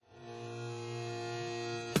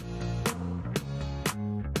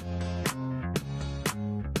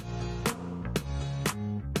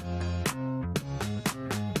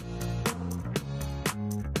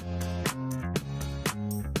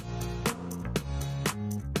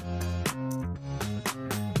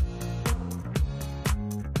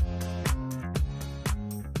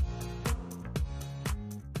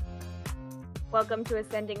Welcome to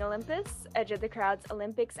Ascending Olympus, Edge of the Crowd's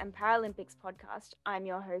Olympics and Paralympics podcast. I'm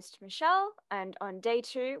your host, Michelle, and on day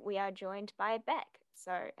 2, we are joined by Beck.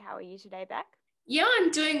 So how are you today, Beck? Yeah, I'm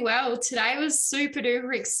doing well. Today was super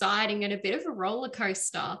duper exciting and a bit of a roller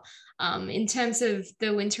coaster in terms of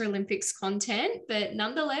the Winter Olympics content, but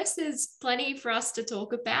nonetheless, there's plenty for us to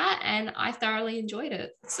talk about, and I thoroughly enjoyed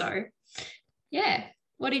it. So, yeah,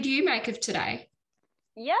 what did you make of today?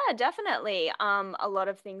 Yeah, definitely. A lot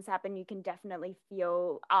of things happen. You can definitely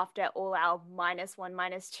feel after all our -1,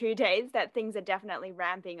 -2 days that things are definitely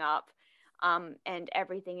ramping up. And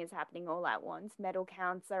everything is happening all at once. Medal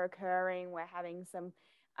counts are occurring. We're having some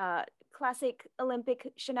classic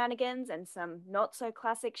Olympic shenanigans and some not so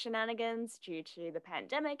classic shenanigans due to the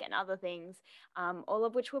pandemic and other things, all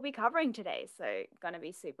of which we'll be covering today. So, gonna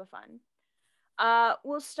be super fun.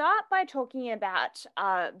 We'll start by talking about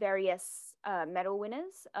various medal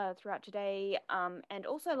winners throughout today and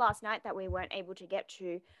also last night that we weren't able to get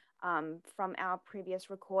to from our previous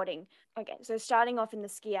recording. Okay, so starting off in the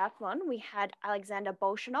skiathlon, we had Alexander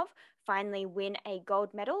Bolshanov finally win a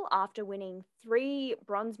gold medal after winning 3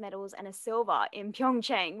 bronze medals and a silver in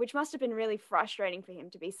Pyeongchang, which must have been really frustrating for him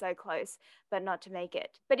to be so close but not to make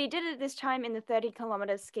it. But he did it this time in the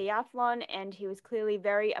 30-kilometer skiathlon, and he was clearly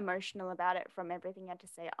very emotional about it from everything he had to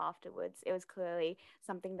say afterwards. It was clearly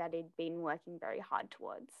something that he'd been working very hard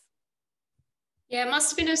towards. Yeah, it must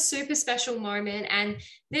have been a super special moment. And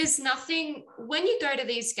there's nothing, when you go to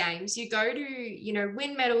these games, you go to,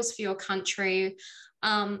 win medals for your country.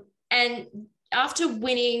 And after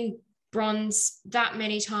winning bronze that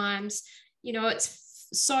many times, it's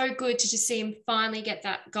so good to just see him finally get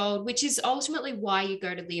that gold, which is ultimately why you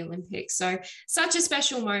go to the Olympics. So, such a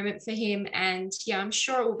special moment for him. And yeah, I'm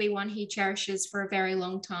sure it will be one he cherishes for a very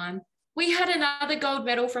long time. We had another gold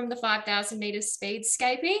medal from the 5,000 meters speed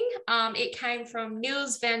skating. It came from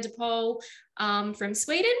Niels van der Poel from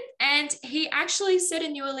Sweden, and he actually set a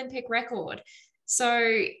new Olympic record.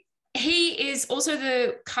 So he is also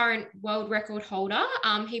the current world record holder.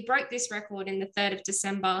 He broke this record in the 3rd of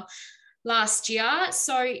December last year.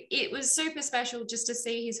 So it was super special just to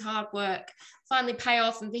see his hard work finally pay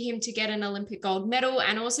off and for him to get an Olympic gold medal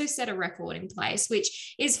and also set a record in place,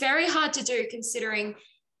 which is very hard to do considering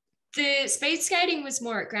the speed skating was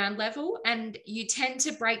more at ground level, and you tend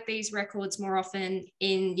to break these records more often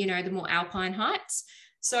in, the more alpine heights.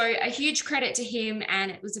 So a huge credit to him,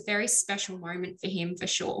 and it was a very special moment for him for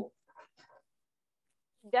sure.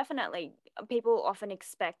 Definitely. People often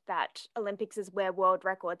expect that Olympics is where world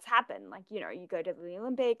records happen. Like, you go to the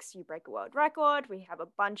Olympics, you break a world record, we have a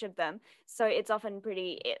bunch of them. So it's often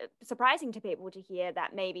pretty surprising to people to hear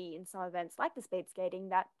that maybe in some events like the speed skating,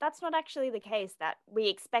 that's not actually the case, that we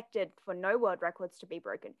expected for no world records to be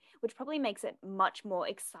broken, which probably makes it much more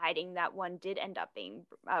exciting that one did end up being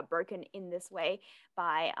broken in this way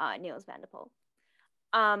by Niels van der Poel.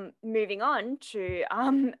 Moving on to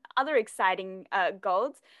other exciting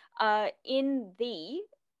golds in the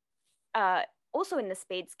also in the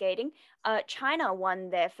speed skating, China won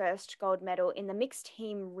their first gold medal in the mixed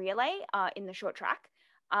team relay in the short track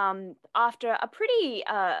after a pretty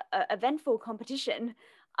eventful competition.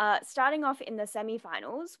 Starting off in the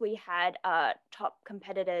semifinals, we had top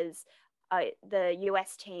competitors, the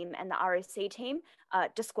US team and the ROC team,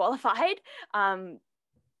 disqualified.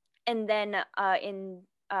 And then in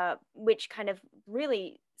which kind of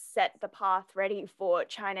really set the path ready for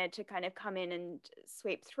China to kind of come in and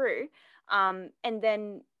sweep through. And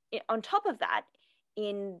then on top of that,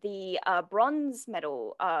 in the bronze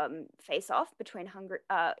medal face-off between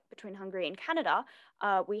Hungary and Canada,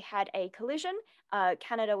 we had a collision.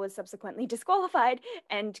 Canada was subsequently disqualified,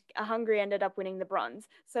 and Hungary ended up winning the bronze.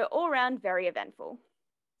 So all around, very eventful.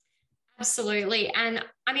 Absolutely. And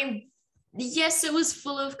I mean, yes, it was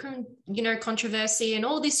full of, controversy and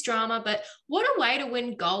all this drama, but what a way to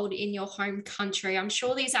win gold in your home country. I'm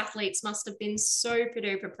sure these athletes must have been super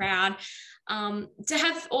duper proud to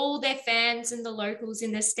have all their fans and the locals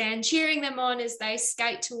in the stand cheering them on as they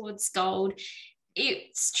skate towards gold.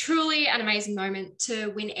 It's truly an amazing moment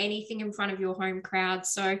to win anything in front of your home crowd.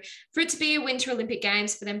 So for it to be a Winter Olympic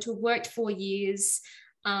Games, for them to have worked for years,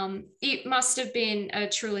 it must have been a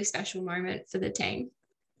truly special moment for the team.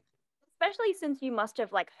 Especially since you must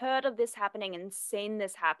have heard of this happening and seen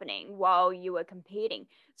this happening while you were competing.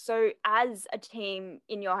 So as a team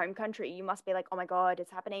in your home country, you must be like, oh my God,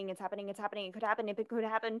 it's happening, it's happening, it's happening, it could happen, if it could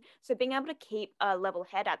happen. So being able to keep a level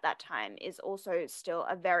head at that time is also still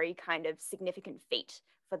a very kind of significant feat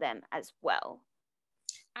for them as well.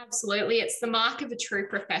 Absolutely. It's the mark of a true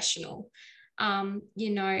professional.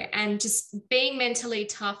 and just being mentally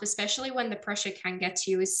tough, especially when the pressure can get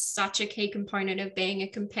to you, is such a key component of being a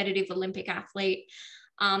competitive Olympic athlete,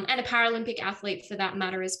 and a Paralympic athlete for that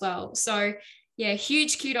matter as well. So yeah,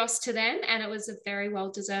 huge kudos to them, and it was a very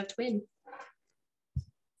well-deserved win.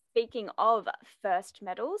 Speaking of first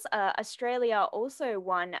medals, Australia also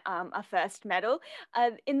won a first medal.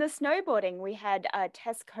 In the snowboarding, we had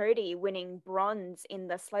Tess Coady winning bronze in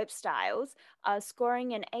the slope styles,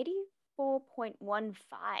 scoring an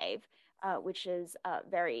 84.15, which is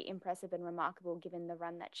very impressive and remarkable given the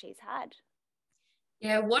run that she's had.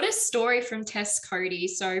 Yeah, what a story from Tess Coady.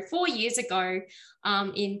 So 4 years ago,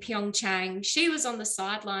 in Pyeongchang, she was on the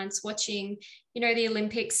sidelines watching, the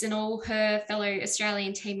Olympics and all her fellow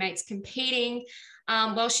Australian teammates competing,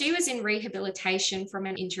 while she was in rehabilitation from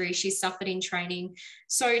an injury she suffered in training.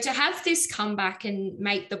 So to have this comeback and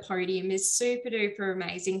make the podium is super duper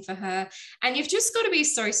amazing for her. And you've just got to be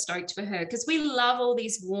so stoked for her, because we love all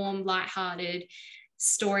these warm, lighthearted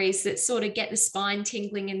stories that sort of get the spine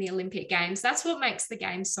tingling in the Olympic Games. That's what makes the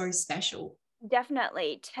Games so special.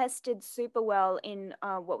 Definitely. Tess did super well in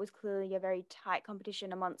what was clearly a very tight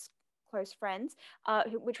competition amongst close friends,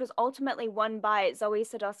 which was ultimately won by Zoe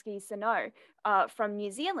Sadowski-Synnott from New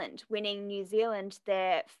Zealand, winning New Zealand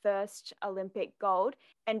their first Olympic gold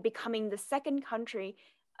and becoming the second country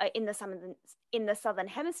in the Southern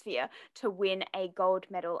Hemisphere to win a gold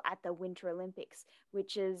medal at the Winter Olympics,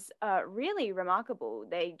 which is really remarkable.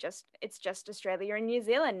 It's just Australia and New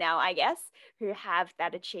Zealand now, I guess, who have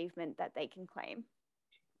that achievement that they can claim.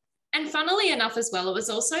 And funnily enough as well, it was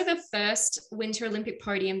also the first Winter Olympic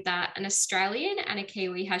podium that an Australian and a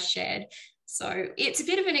Kiwi has shared. So it's a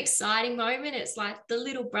bit of an exciting moment. It's like the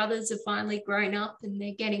little brothers have finally grown up and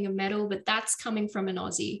they're getting a medal, but that's coming from an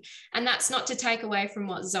Aussie. And that's not to take away from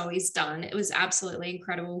what Zoe's done. It was absolutely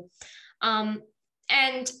incredible.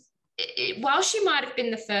 And while she might have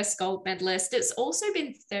been the first gold medalist, it's also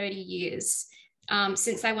been 30 years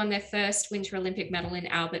since they won their first Winter Olympic medal in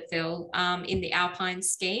Albertville in the alpine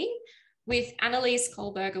skiing, with Annelies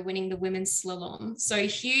Kohlberger winning the women's slalom. So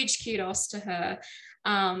huge kudos to her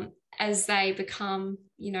as they become,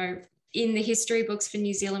 in the history books for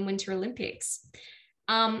New Zealand Winter Olympics.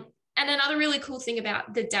 And another really cool thing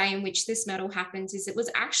about the day in which this medal happens is it was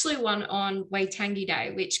actually won on Waitangi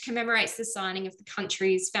Day, which commemorates the signing of the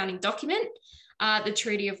country's founding document, the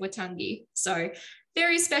Treaty of Waitangi. So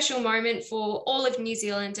very special moment for all of New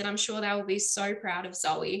Zealand, and I'm sure they will be so proud of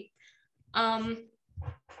Zoe. And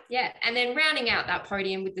then rounding out that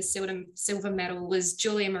podium with the silver medal was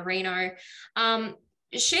Julia Marino.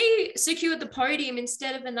 She secured the podium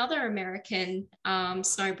instead of another American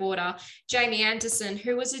snowboarder, Jamie Anderson,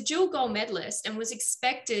 who was a dual gold medalist and was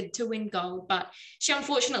expected to win gold, but she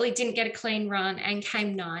unfortunately didn't get a clean run and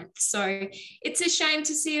came ninth. So it's a shame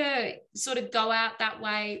to see her sort of go out that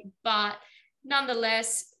way, but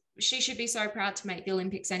nonetheless, she should be so proud to make the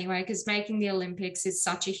Olympics anyway, because making the Olympics is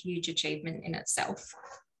such a huge achievement in itself.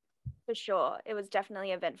 For sure. It was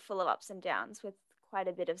definitely an event full of ups and downs with quite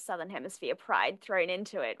a bit of Southern Hemisphere pride thrown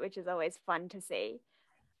into it, which is always fun to see.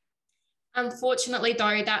 Unfortunately,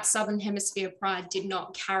 though, that Southern Hemisphere pride did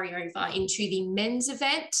not carry over into the men's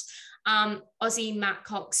event. Aussie Matt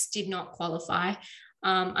Cox did not qualify.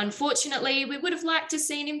 Unfortunately, we would have liked to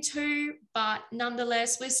seen him too, but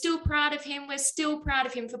nonetheless, we're still proud of him. We're still proud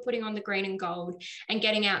of him for putting on the green and gold and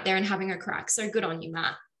getting out there and having a crack. So good on you,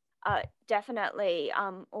 Matt. Definitely.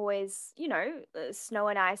 Always, snow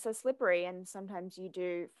and ice are slippery, and sometimes you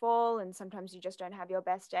do fall and sometimes you just don't have your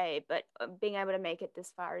best day, but being able to make it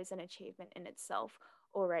this far is an achievement in itself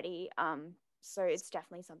already. So it's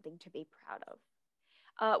definitely something to be proud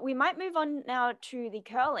of. We might move on now to the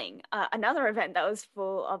curling, another event that was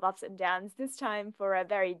full of ups and downs, this time for a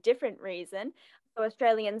very different reason. So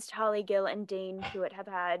Australians Tahli Gill and Dean Hewitt have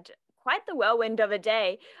had quite the whirlwind of a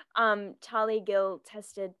day. Tahli Gill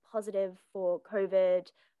tested positive for COVID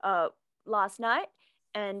last night,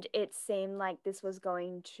 and it seemed like this was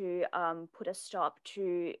going to put a stop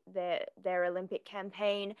to their Olympic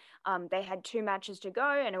campaign. They had 2 matches to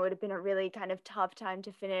go, and it would have been a really kind of tough time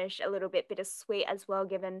to finish, a little bit bittersweet as well,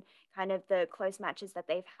 given kind of the close matches that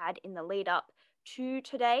they've had in the lead up to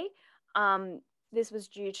today. This was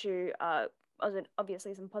due to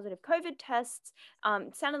obviously some positive COVID tests.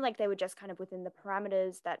 It sounded like they were just kind of within the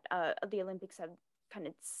parameters that the Olympics have kind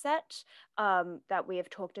of set, that we have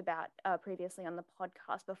talked about previously on the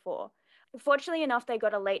podcast before. Fortunately enough, they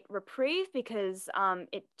got a late reprieve because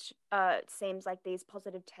it seems like these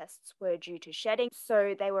positive tests were due to shedding.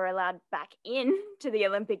 So they were allowed back in to the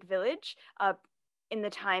Olympic Village in the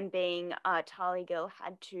time being, Tali Gill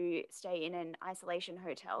had to stay in an isolation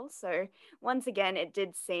hotel. So once again, it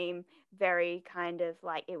did seem very kind of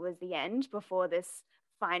like it was the end before this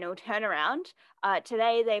final turnaround.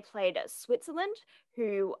 Today they played Switzerland,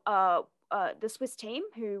 who the Swiss team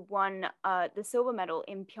who won the silver medal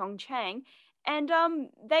in Pyeongchang, and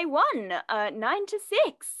they won 9-6.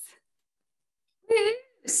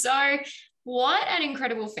 So what an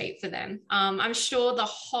incredible feat for them. I'm sure the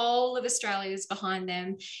whole of Australia is behind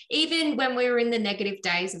them. Even when we were in the negative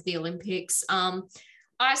days of the Olympics,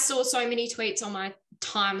 I saw so many tweets on my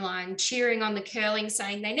timeline cheering on the curling,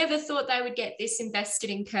 saying they never thought they would get this invested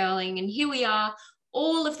in curling. And here we are.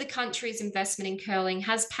 All of the country's investment in curling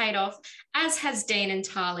has paid off, as has Dean and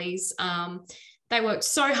Tali's. They worked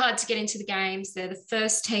so hard to get into the games. They're the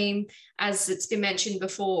first team, as it's been mentioned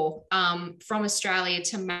before, from Australia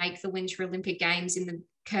to make the Winter Olympic Games in the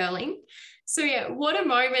curling. So yeah, what a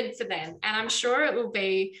moment for them. And I'm sure it will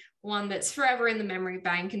be one that's forever in the memory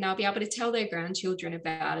bank, and they'll be able to tell their grandchildren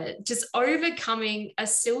about it. Just overcoming a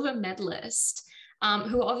silver medalist,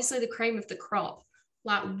 who are obviously the cream of the crop.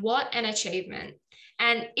 Like, what an achievement.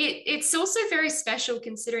 And it's also very special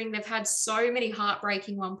considering they've had so many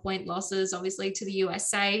heartbreaking 1-point losses, obviously to the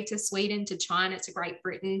USA, to Sweden, to China, to Great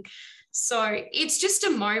Britain. So it's just a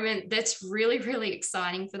moment that's really, really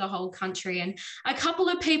exciting for the whole country. And a couple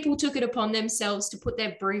of people took it upon themselves to put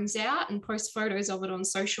their brooms out and post photos of it on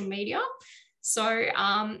social media. So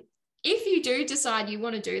if you do decide you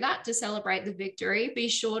want to do that to celebrate the victory, be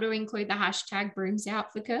sure to include the hashtag brooms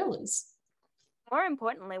out for curlers. More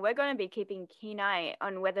importantly, we're going to be keeping keen eye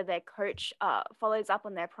on whether their coach follows up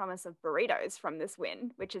on their promise of burritos from this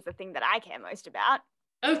win, which is the thing that I care most about.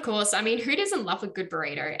 Of course. I mean, who doesn't love a good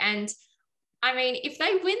burrito? And I mean, if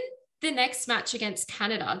they win the next match against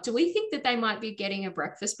Canada, do we think that they might be getting a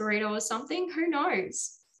breakfast burrito or something? Who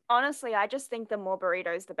knows? Honestly, I just think the more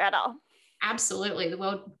burritos, the better. Absolutely. The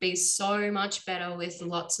world would be so much better with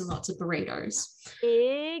lots and lots of burritos.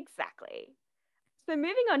 Exactly. So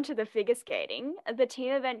moving on to the figure skating, the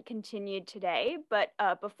team event continued today, but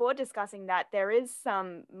before discussing that, there is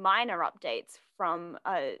some minor updates from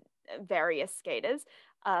various skaters.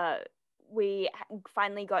 We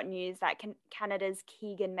finally got news that Canada's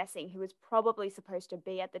Keegan Messing, who was probably supposed to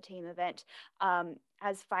be at the team event,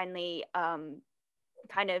 has finally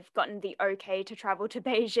kind of gotten the okay to travel to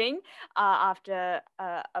Beijing after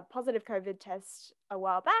a positive COVID test a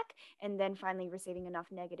while back, and then finally receiving enough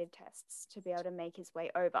negative tests to be able to make his way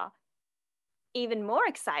over. Even more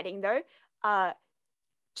exciting though,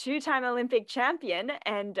 two-time Olympic champion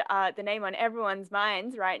and the name on everyone's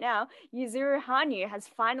minds right now, Yuzuru Hanyu has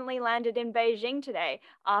finally landed in Beijing today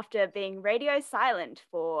after being radio silent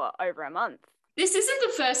for over a month. This isn't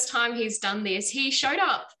the first time he's done this. He showed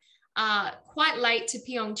up quite late to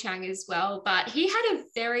Pyeongchang as well, but he had a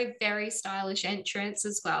very, very stylish entrance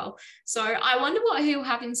as well. So I wonder what he'll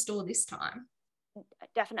have in store this time.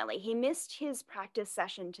 Definitely. He missed his practice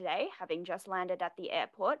session today, having just landed at the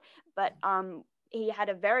airport, but he had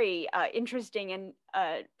a very interesting and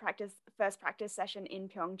first practice session in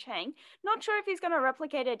Pyeongchang. Not sure if he's going to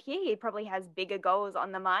replicate it here. He probably has bigger goals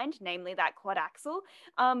on the mind, namely that quad axel.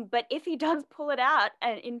 But if he does pull it out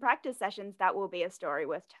in practice sessions, that will be a story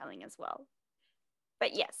worth telling as well.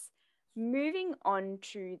 But yes, moving on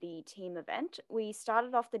to the team event, we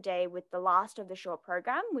started off the day with the last of the short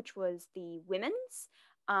program, which was the women's.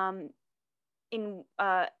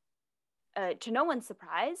 To no one's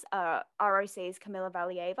surprise, ROC's Kamila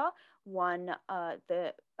Valieva won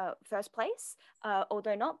the first place,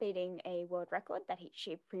 although not beating a world record that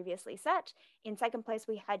she previously set. In second place,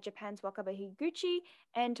 we had Japan's Wakabe Higuchi,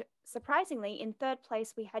 and surprisingly, in third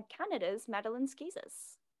place, we had Canada's Madeline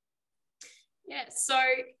Skeezers. Yeah, so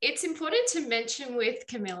it's important to mention with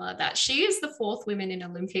Kamila that she is the fourth woman in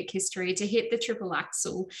Olympic history to hit the triple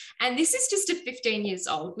axel. And this is just at 15 years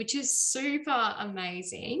old, which is super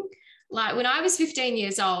amazing. Like when I was 15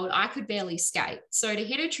 years old, I could barely skate. So to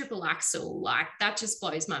hit a triple axel, like that just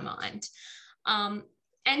blows my mind.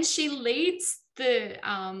 And she leads the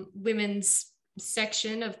women's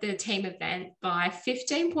section of the team event by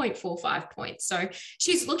 15.45 points. So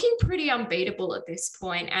she's looking pretty unbeatable at this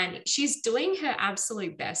point, and she's doing her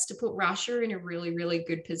absolute best to put Russia in a really, really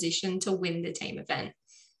good position to win the team event.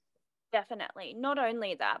 Definitely. Not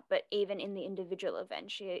only that, but even in the individual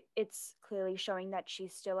event, it's clearly showing that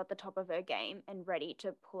she's still at the top of her game and ready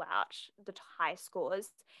to pull out the high scores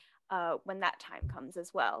when that time comes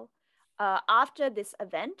as well. After this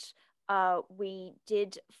event, we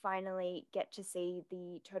did finally get to see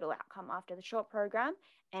the total outcome after the short program,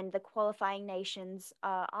 and the qualifying nations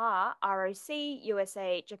are ROC,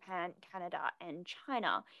 USA, Japan, Canada, and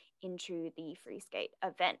China. into the free skate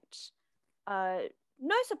event.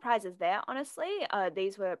 No surprises there, honestly.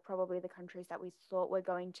 These were probably the countries that we thought were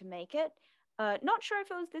going to make it. Not sure if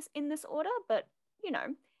it was this in this order, but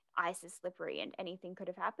ice is slippery and anything could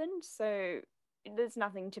have happened. So there's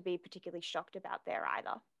nothing to be particularly shocked about there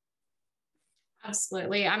either.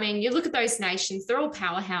 Absolutely. I mean, you look at those nations, they're all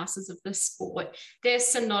powerhouses of the sport. They're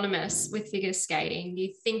synonymous with figure skating.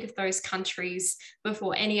 You think of those countries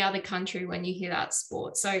before any other country when you hear that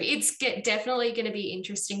sport. So it's definitely going to be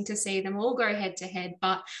interesting to see them all go head to head.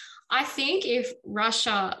 But I think if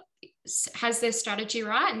Russia has their strategy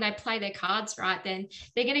right and they play their cards right, then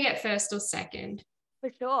they're going to get first or second. For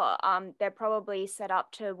sure. They're probably set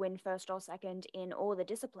up to win first or second in all the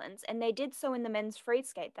disciplines. And they did so in the men's free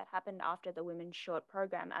skate that happened after the women's short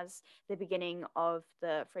program as the beginning of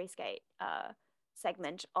the free skate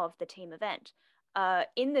segment of the team event.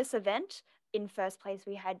 In this event, in first place,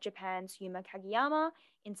 we had Japan's Yuma Kagiyama.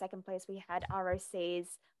 In second place, we had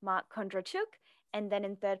ROC's Mark Kondratyuk. And then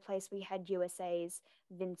in third place, we had USA's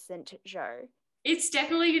Vincent Zhou. It's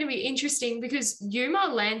definitely going to be interesting because Yuma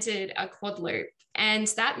landed a quad loop, and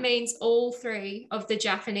that means all three of the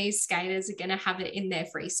Japanese skaters are going to have it in their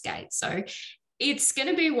free skate. So it's going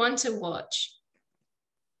to be one to watch.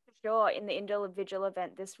 Sure. In the individual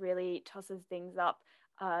event, this really tosses things up.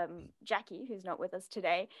 Jackie, who's not with us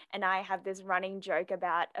today, and I have this running joke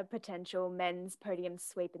about a potential men's podium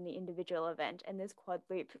sweep in the individual event, and this quad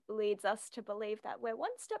loop leads us to believe that we're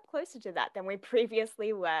one step closer to that than we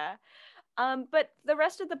previously were. But the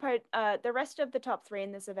rest of the top three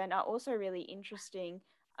in this event are also really interesting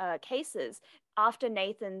cases. After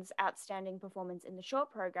Nathan's outstanding performance in the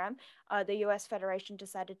short program, the US Federation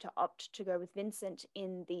decided to opt to go with Vincent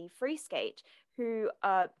in the free skate, who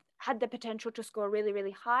had the potential to score really,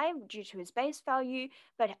 really high due to his base value,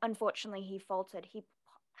 but unfortunately he faltered. He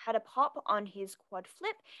had a pop on his quad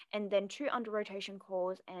flip and then 2 under rotation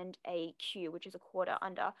calls and a Q, which is a quarter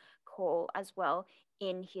under call as well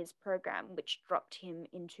in his program, which dropped him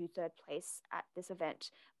into third place at this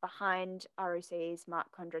event behind ROC's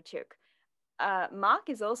Mark Kondratyuk. Mark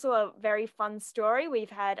is also a very fun story.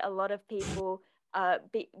 We've had a lot of people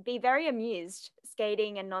be very amused,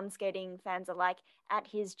 skating and non-skating fans alike, at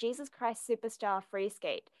his Jesus Christ Superstar free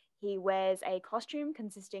skate. He wears a costume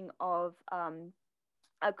consisting of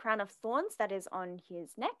a crown of thorns that is on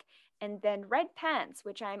his neck, and then red pants,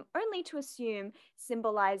 which I'm only to assume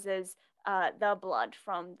symbolizes the blood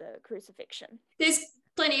from the crucifixion. There's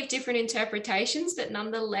plenty of different interpretations, but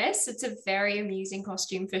nonetheless, it's a very amusing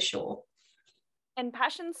costume for sure. And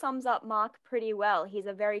Passion sums up Mark pretty well. He's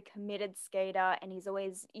a very committed skater, and he's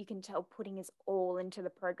always, you can tell, putting his all into the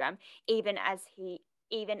program, even as he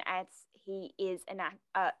is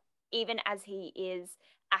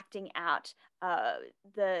acting out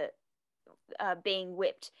the being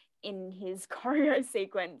whipped in his choreo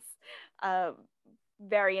sequence.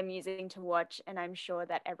 Very amusing to watch, and I'm sure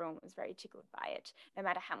that everyone was very tickled by it, no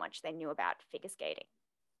matter how much they knew about figure skating.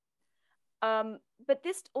 But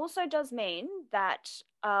this also does mean that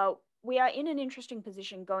we are in an interesting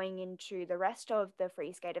position going into the rest of the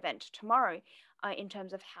free skate event tomorrow in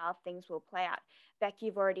terms of how things will play out. Beck,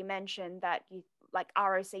 you've already mentioned that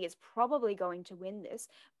ROC is probably going to win this,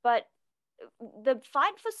 but the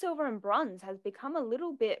fight for silver and bronze has become a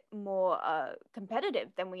little bit more competitive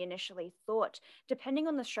than we initially thought. Depending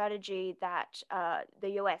on the strategy that the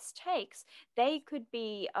US takes, they could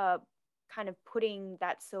be kind of putting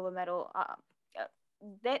that silver medal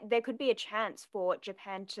there could be a chance for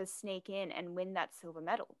Japan to sneak in and win that silver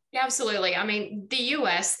medal. Yeah, absolutely. I mean, the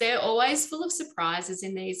US, they're always full of surprises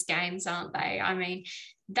in these games, aren't they? I mean,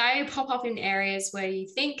 they pop up in areas where you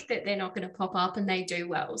think that they're not going to pop up, and they do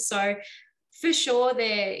well. So for sure,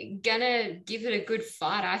 they're going to give it a good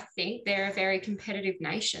fight. I think they're a very competitive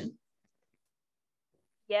nation.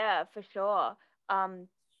 Yeah, for sure.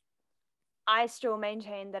 I still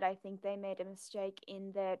maintain that I think they made a mistake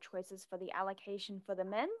in their choices for the allocation for the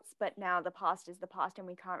men's, but now the past is the past and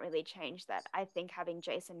we can't really change that. I think having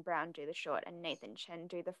Jason Brown do the short and Nathan Chen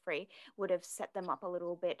do the free would have set them up a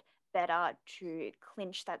little bit better to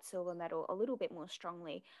clinch that silver medal a little bit more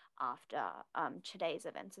strongly after today's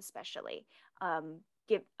events, especially.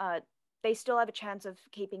 They still have a chance of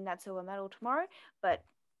keeping that silver medal tomorrow, but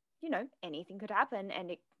anything could happen,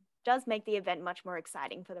 and it does make the event much more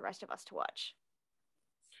exciting for the rest of us to watch.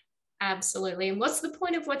 Absolutely. And what's the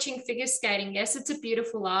point of watching figure skating? Yes, it's a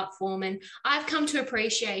beautiful art form, and I've come to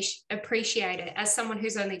appreciate it as someone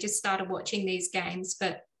who's only just started watching these games.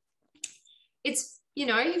 But it's,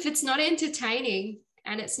 if it's not entertaining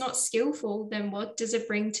and it's not skillful, then what does it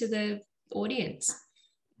bring to the audience?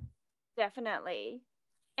 Definitely.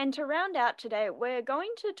 And to round out today, we're going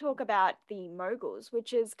to talk about the moguls,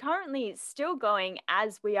 which is currently still going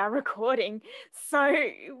as we are recording. So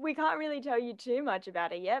we can't really tell you too much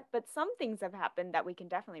about it yet, but some things have happened that we can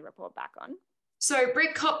definitely report back on. So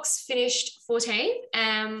Britt Cox finished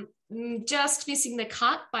 14th, just missing the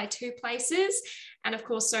cut by 2 places. And of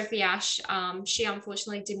course, Sophie Ash, she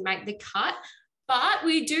unfortunately didn't make the cut. But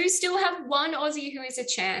we do still have one Aussie who is a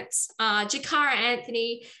chance. Jakara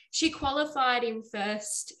Anthony, she qualified in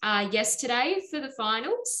first yesterday for the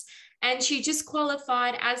finals, and she just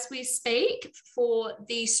qualified as we speak for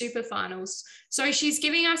the super finals. So she's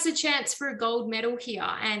giving us a chance for a gold medal here,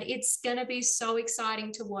 and it's going to be so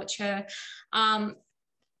exciting to watch her.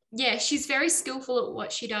 Yeah, she's very skillful at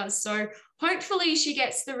what she does. So hopefully she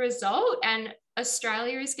gets the result, and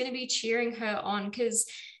Australia is going to be cheering her on because,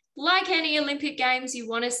 like any Olympic Games, you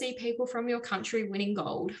want to see people from your country winning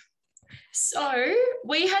gold. So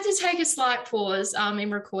we had to take a slight pause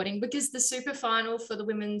in recording because the super final for the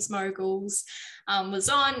women's moguls was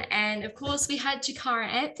on. And of course, we had Jakara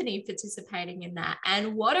Anthony participating in that.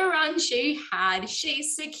 And what a run she had. She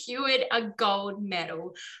secured a gold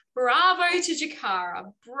medal. Bravo to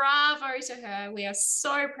Jakara. Bravo to her. We are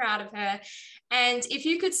so proud of her. And if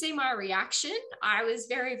you could see my reaction, I was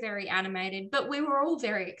very, very animated, but we were all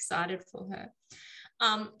very excited for her.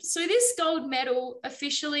 So this gold medal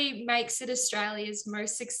officially makes it Australia's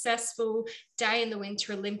most successful day in the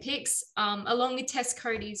Winter Olympics, along with Tess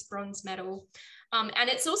Cody's bronze medal. And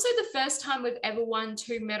it's also the first time we've ever won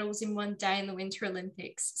 2 medals in one day in the Winter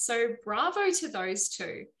Olympics. So bravo to those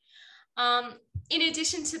two. In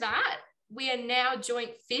addition to that, we are now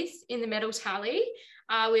joint 5th in the medal tally,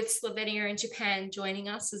 with Slovenia and Japan joining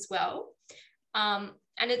us as well.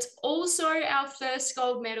 And it's also our first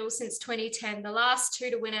gold medal since 2010. The last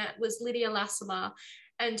 2 to win it was Lydia Lassila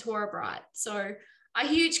and Tora Bright. So a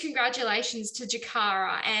huge congratulations to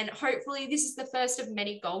Jakara, and hopefully this is the first of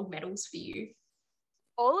many gold medals for you.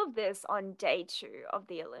 All of this on day 2 of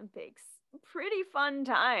the Olympics. Pretty fun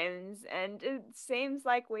times, and it seems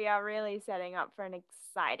like we are really setting up for an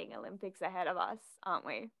exciting Olympics ahead of us, aren't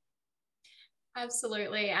we?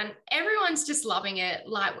 Absolutely. And everyone's just loving it.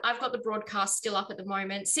 Like, I've got the broadcast still up at the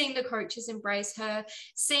moment, seeing the coaches embrace her,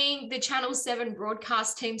 seeing the Channel 7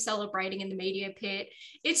 broadcast team celebrating in the media pit.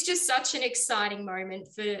 It's just such an exciting moment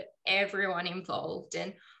for everyone involved.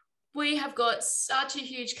 And we have got such a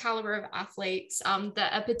huge caliber of athletes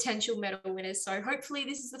that are potential medal winners. So hopefully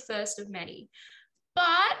this is the first of many.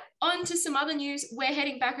 But on to some other news. We're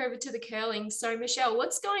heading back over to the curling. So Michelle,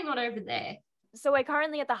 what's going on over there? So we're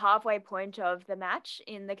currently at the halfway point of the match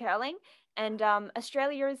in the curling, and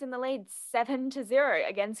Australia is in the lead 7-0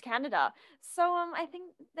 against Canada. So I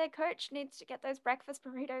think their coach needs to get those breakfast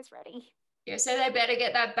burritos ready. Yeah, so they better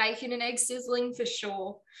get that bacon and egg sizzling for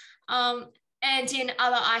sure. And in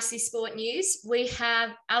other icy sport news, we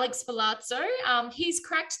have Alex Palazzo. He's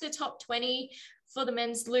cracked the top 20 for the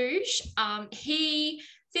men's luge. He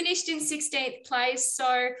finished in 16th place.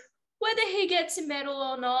 So whether he gets a medal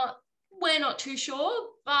or not, we're not too sure,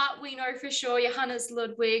 but we know for sure Johannes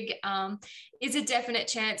Ludwig is a definite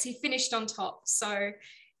chance. He finished on top. So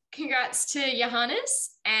congrats to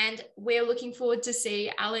Johannes, and we're looking forward to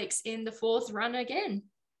see Alex in the 4th run again.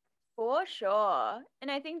 For sure.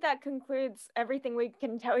 And I think that concludes everything we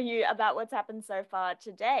can tell you about what's happened so far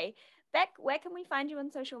today. Beck, where can we find you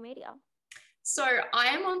on social media? So I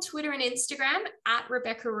am on Twitter and Instagram at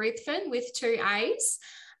Rebecca Ruthven with 2 A's.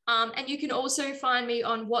 And you can also find me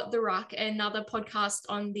on What the Ruck, another podcast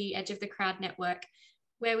on the Edge of the Crowd network,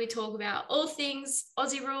 where we talk about all things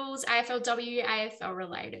Aussie rules, AFLW, AFL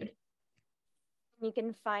related. You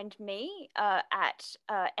can find me at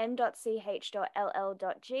m.ch.ll.g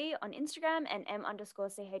on Instagram and m_ch_ll_g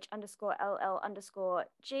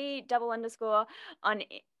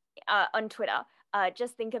on Twitter.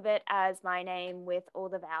 Just think of it as my name with all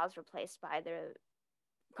the vowels replaced by the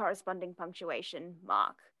corresponding punctuation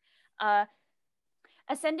mark.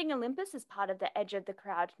 Ascending Olympus is part of the Edge of the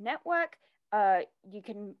Crowd network. You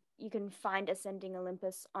can find Ascending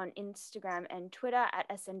Olympus on Instagram and Twitter at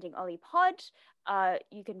Ascending Ollie Pod.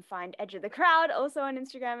 You can find Edge of the Crowd also on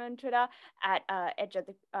Instagram and Twitter at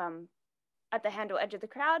at the handle Edge of the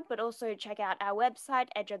Crowd, but also check out our website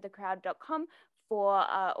edgeofthecrowd.com for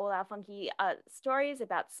all our funky stories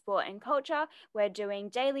about sport and culture. We're doing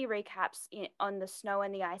daily recaps on the snow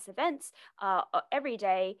and the ice events every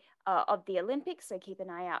day of the Olympics, so keep an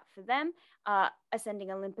eye out for them.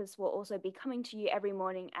 Ascending Olympus will also be coming to you every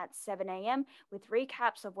morning at 7 a.m. with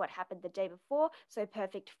recaps of what happened the day before, so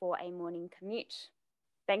perfect for a morning commute.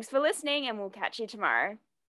 Thanks for listening, and we'll catch you tomorrow.